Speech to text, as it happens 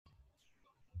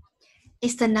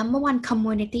It's the number one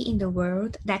commodity in the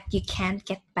world that you can't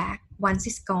get back once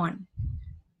it's gone.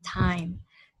 Time.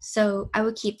 So I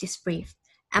will keep this brief.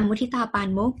 I'm Mutita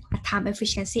Panmook, a time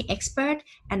efficiency expert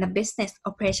and a business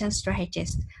operations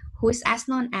strategist who is as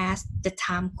known as the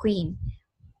Time Queen.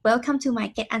 Welcome to my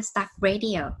Get Unstuck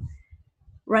Radio.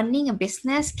 Running a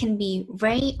business can be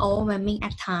very overwhelming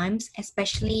at times,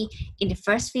 especially in the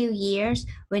first few years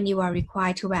when you are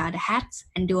required to wear the hats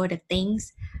and do other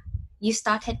things. You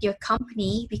started your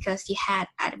company because you had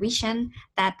a vision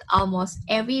that almost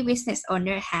every business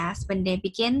owner has when they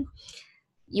begin.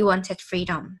 You wanted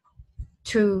freedom,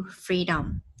 true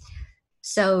freedom.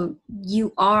 So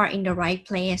you are in the right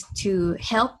place to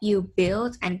help you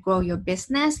build and grow your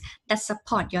business that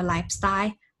support your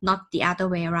lifestyle, not the other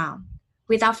way around.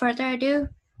 Without further ado,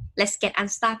 let's get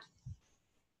unstuck.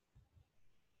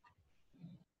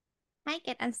 Hi,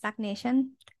 Get Unstuck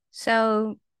Nation.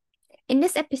 So, in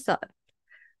this episode,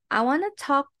 I want to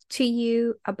talk to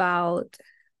you about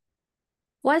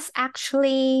what's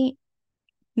actually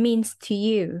means to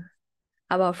you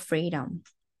about freedom.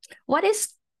 What is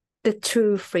the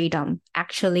true freedom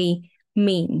actually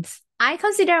means? I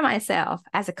consider myself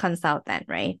as a consultant,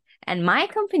 right? And my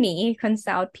company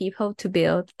consult people to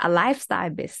build a lifestyle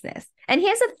business. And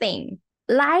here's the thing,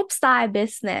 lifestyle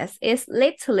business is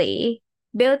literally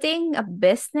building a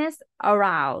business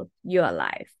around your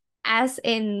life. As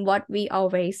in what we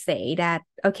always say that,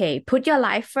 okay, put your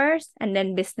life first and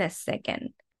then business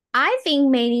second. I think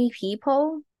many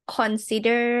people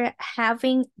consider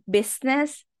having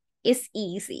business is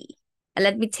easy. And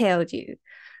let me tell you,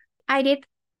 I did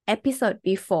episode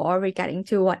before regarding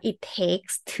to what it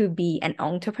takes to be an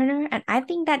entrepreneur, and I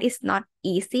think that is not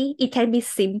easy. It can be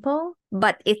simple,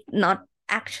 but it's not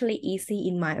actually easy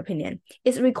in my opinion.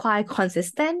 It's required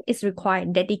consistent, it's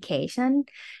required dedication,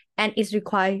 and it's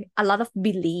required a lot of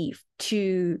belief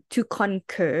to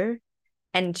conquer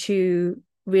and to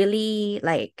really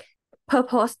like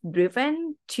purpose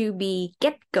driven to be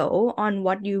get go on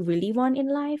what you really want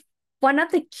in life. One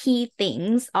of the key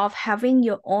things of having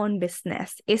your own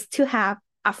business is to have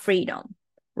a freedom,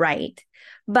 right?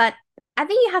 But I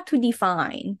think you have to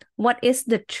define what is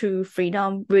the true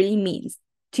freedom really means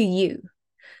to you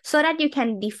so that you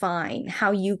can define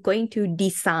how you're going to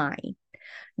design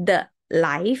the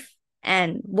life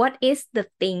and what is the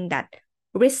thing that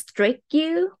restrict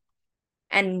you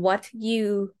and what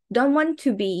you don't want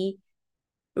to be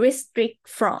restrict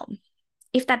from,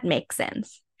 if that makes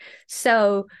sense.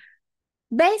 So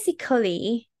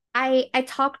basically, I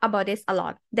talk about this a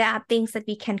lot. There are things that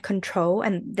we can control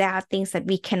and there are things that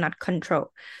we cannot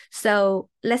control. So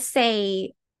let's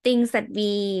say things that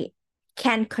we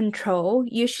can control,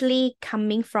 usually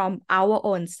coming from our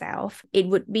own self. It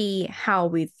would be how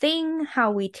we think,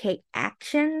 how we take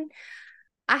action.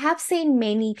 I have seen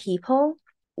many people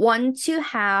want to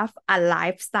have a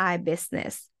lifestyle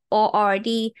business or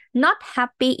already not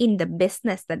happy in the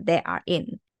business that they are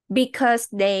in because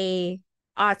they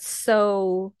are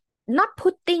so not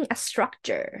putting a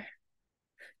structure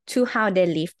to how they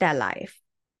live their life.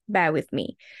 Bear with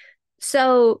me.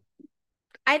 So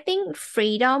I think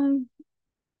freedom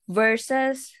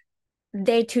versus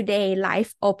day-to-day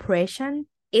life operation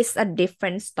is a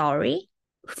different story.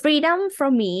 Freedom for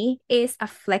me is a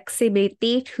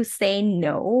flexibility to say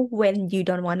no when you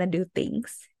don't want to do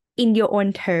things in your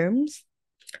own terms,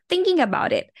 thinking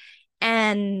about it.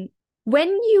 And when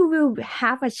you will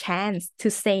have a chance to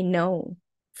say no,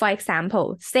 for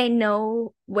example, say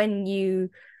no when you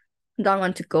don't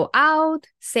want to go out,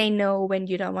 say no when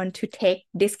you don't want to take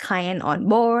this client on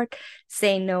board,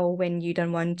 say no when you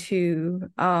don't want to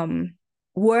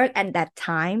work at that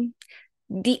time.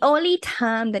 The only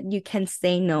time that you can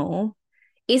say no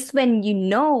is when you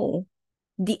know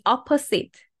the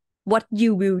opposite, what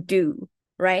you will do,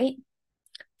 right?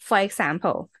 For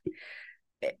example,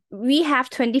 we have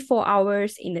 24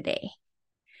 hours in a day.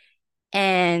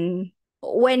 And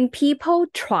when people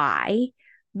try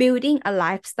building a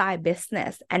lifestyle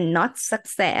business and not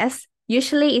success,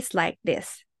 usually it's like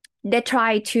this. They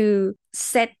try to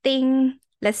setting,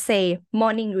 let's say,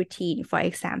 morning routine, for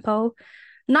example,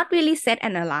 not really set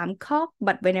an alarm clock,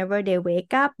 but whenever they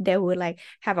wake up, they will like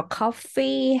have a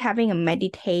coffee, having a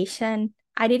meditation.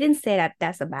 I didn't say that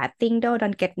that's a bad thing though,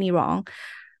 don't get me wrong.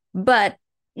 But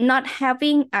not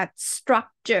having a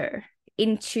structure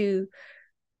into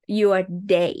your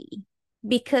day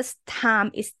because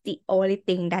time is the only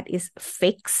thing that is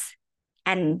fixed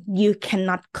and you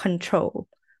cannot control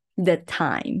the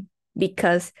time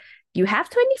because you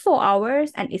have 24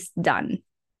 hours and it's done.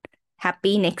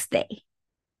 Happy next day,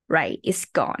 right, is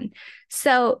gone.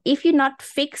 So if you not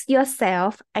fix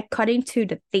yourself according to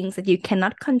the things that you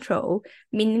cannot control,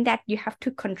 meaning that you have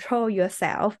to control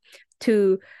yourself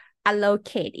to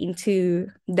allocate into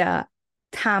the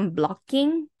time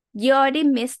blocking, you already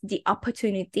missed the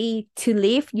opportunity to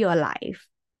live your life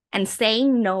and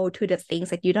saying no to the things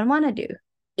that you don't want to do.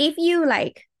 If you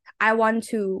like, I want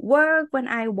to work when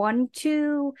I want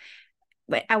to,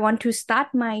 but I want to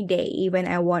start my day when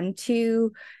I want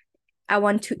to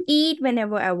eat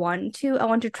whenever I want to, I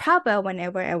want to travel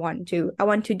whenever I want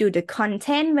to do the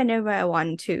content whenever I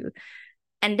want to.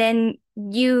 And then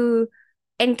you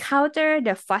encounter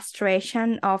the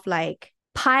frustration of like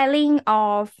piling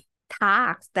of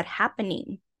tasks that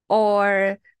happening,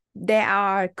 or there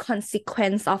are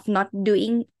consequence of not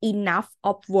doing enough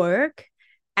of work,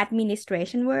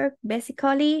 administration work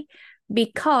basically,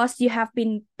 because you have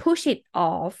been pushed it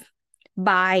off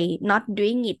by not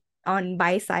doing it on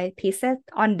bite-sized pieces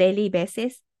on daily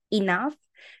basis enough.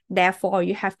 Therefore,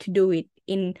 you have to do it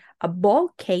in a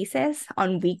bulk cases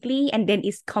on weekly, and then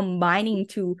it's combining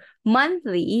to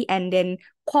monthly and then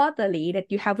quarterly that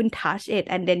you haven't touched it,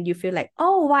 and then you feel like,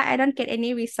 oh, why I don't get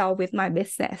any result with my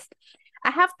business.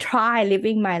 I have tried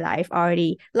living my life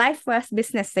already, life first,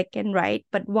 business second, right?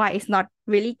 But why it's not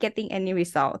really getting any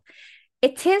result?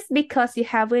 It is because you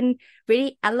haven't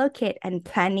really allocate and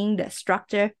planning the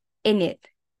structure in it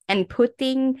and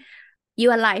putting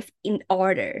your life in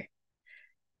order,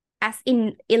 as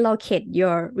in allocate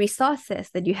your resources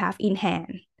that you have in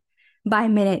hand by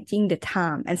managing the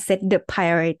time and set the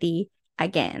priority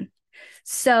again.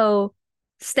 So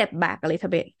step back a little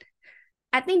bit.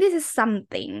 I think this is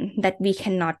something that we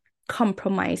cannot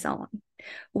compromise on,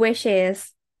 which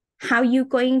is how you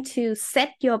going to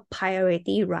set your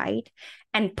priority right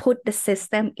and put the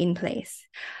system in place.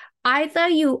 Either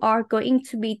you are going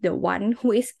to be the one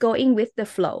who is going with the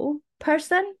flow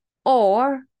person,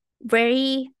 or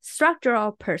very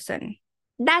structural person.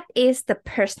 That is the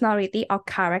personality or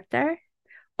character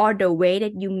or the way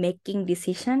that you making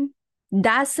decision.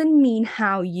 Doesn't mean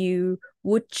how you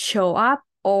would show up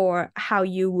or how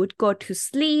you would go to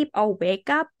sleep or wake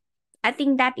up. I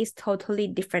think that is totally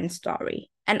different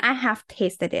story. And I have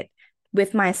tasted it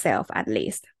with myself at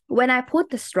least. When I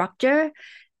put the structure,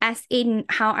 as in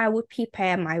how I would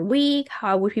prepare my week, how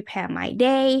I would prepare my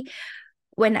day,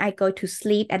 when I go to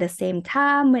sleep at the same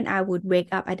time, when I would wake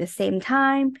up at the same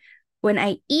time, when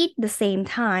I eat the same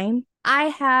time, I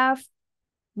have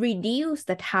reduced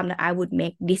the time that I would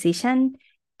make decision,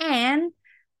 and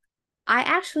I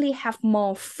actually have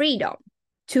more freedom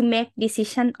to make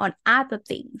decision on other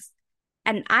things,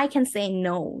 and I can say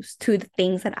no to the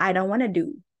things that I don't want to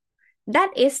do.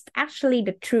 That is actually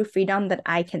the true freedom that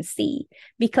I can see,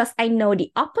 because I know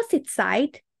the opposite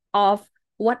side of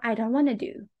what I don't want to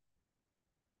do.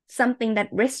 Something that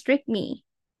restrict me,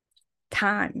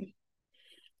 time.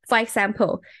 For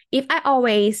example, if I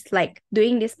always like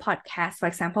doing this podcast, for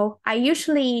example, I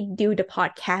usually do the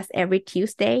podcast every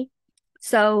Tuesday.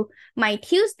 So my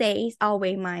Tuesday is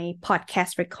always my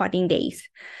podcast recording days.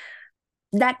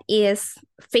 That is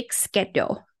fixed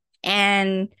schedule.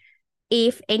 And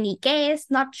if any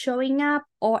guest not showing up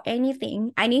or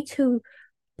anything, I need to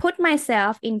put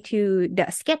myself into the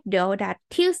schedule that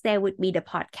Tuesday would be the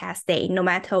podcast day, no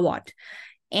matter what.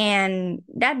 And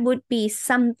that would be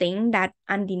something that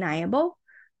undeniable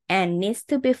and needs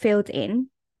to be filled in.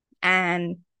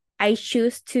 And I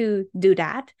choose to do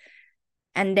that.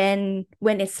 And then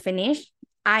when it's finished,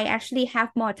 I actually have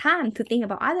more time to think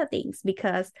about other things,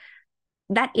 because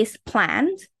that is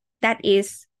planned, that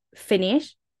is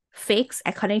finished, fixed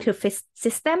according to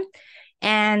system.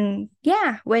 And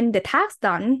yeah, when the task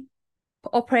done,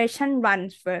 operation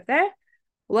runs further,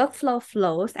 workflow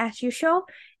flows as usual,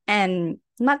 and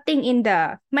nothing in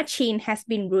the machine has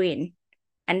been ruined.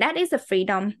 And that is a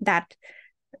freedom that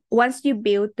once you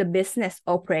build the business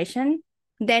operation,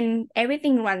 then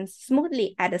everything runs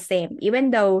smoothly at the same,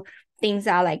 even though things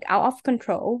are like out of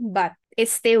control, but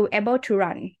it's still able to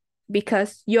run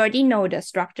because you already know the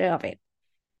structure of it.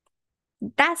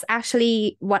 That's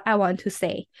actually what I want to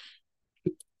say.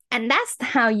 And that's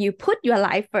how you put your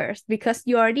life first, because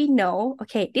you already know,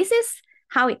 okay, this is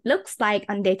how it looks like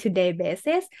on day-to-day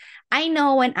basis. I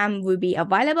know when I will be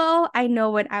available. I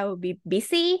know when I will be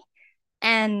busy.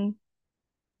 And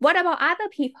what about other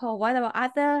people? What about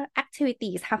other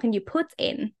activities? How can you put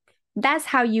in? That's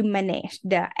how you manage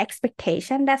the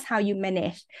expectation. That's how you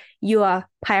manage your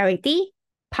priority.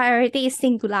 Priority is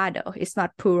singular though, it's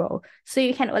not plural. So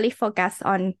you can only focus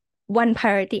on one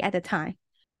priority at a time.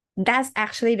 That's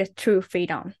actually the true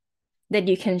freedom that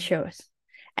you can choose.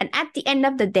 And at the end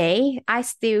of the day, I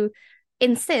still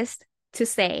insist to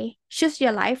say choose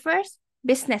your life first,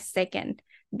 business second,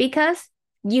 because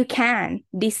you can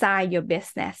design your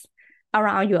business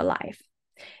around your life.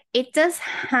 It's just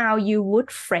how you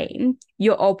would frame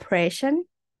your operation.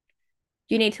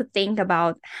 You need to think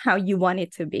about how you want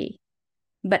it to be.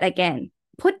 But again,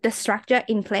 put the structure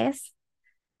in place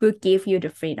will give you the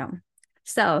freedom.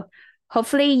 So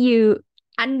hopefully you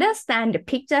understand the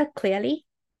picture clearly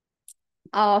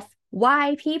of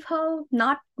why people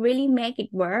not really make it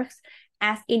work,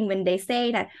 as in when they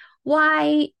say that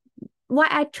why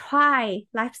I try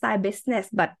lifestyle business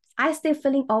but I still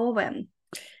feeling overwhelmed.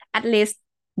 At least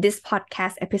this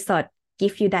podcast episode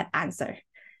give you that answer.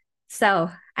 So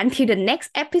until the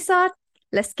next episode,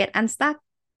 let's get unstuck.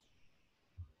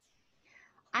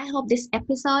 I hope this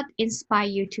episode inspire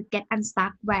you to get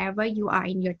unstuck wherever you are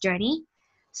in your journey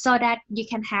so that you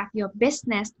can have your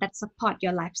business that support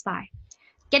your lifestyle.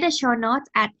 Get a show notes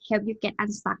at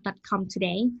helpyougetunstuck.com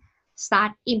today.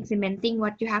 Start implementing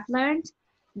what you have learned.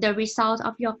 The result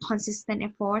of your consistent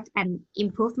effort and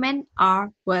improvement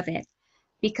are worth it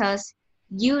because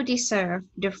you deserve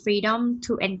the freedom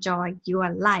to enjoy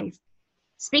your life.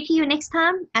 Speak to you next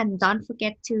time and don't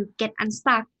forget to get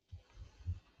unstuck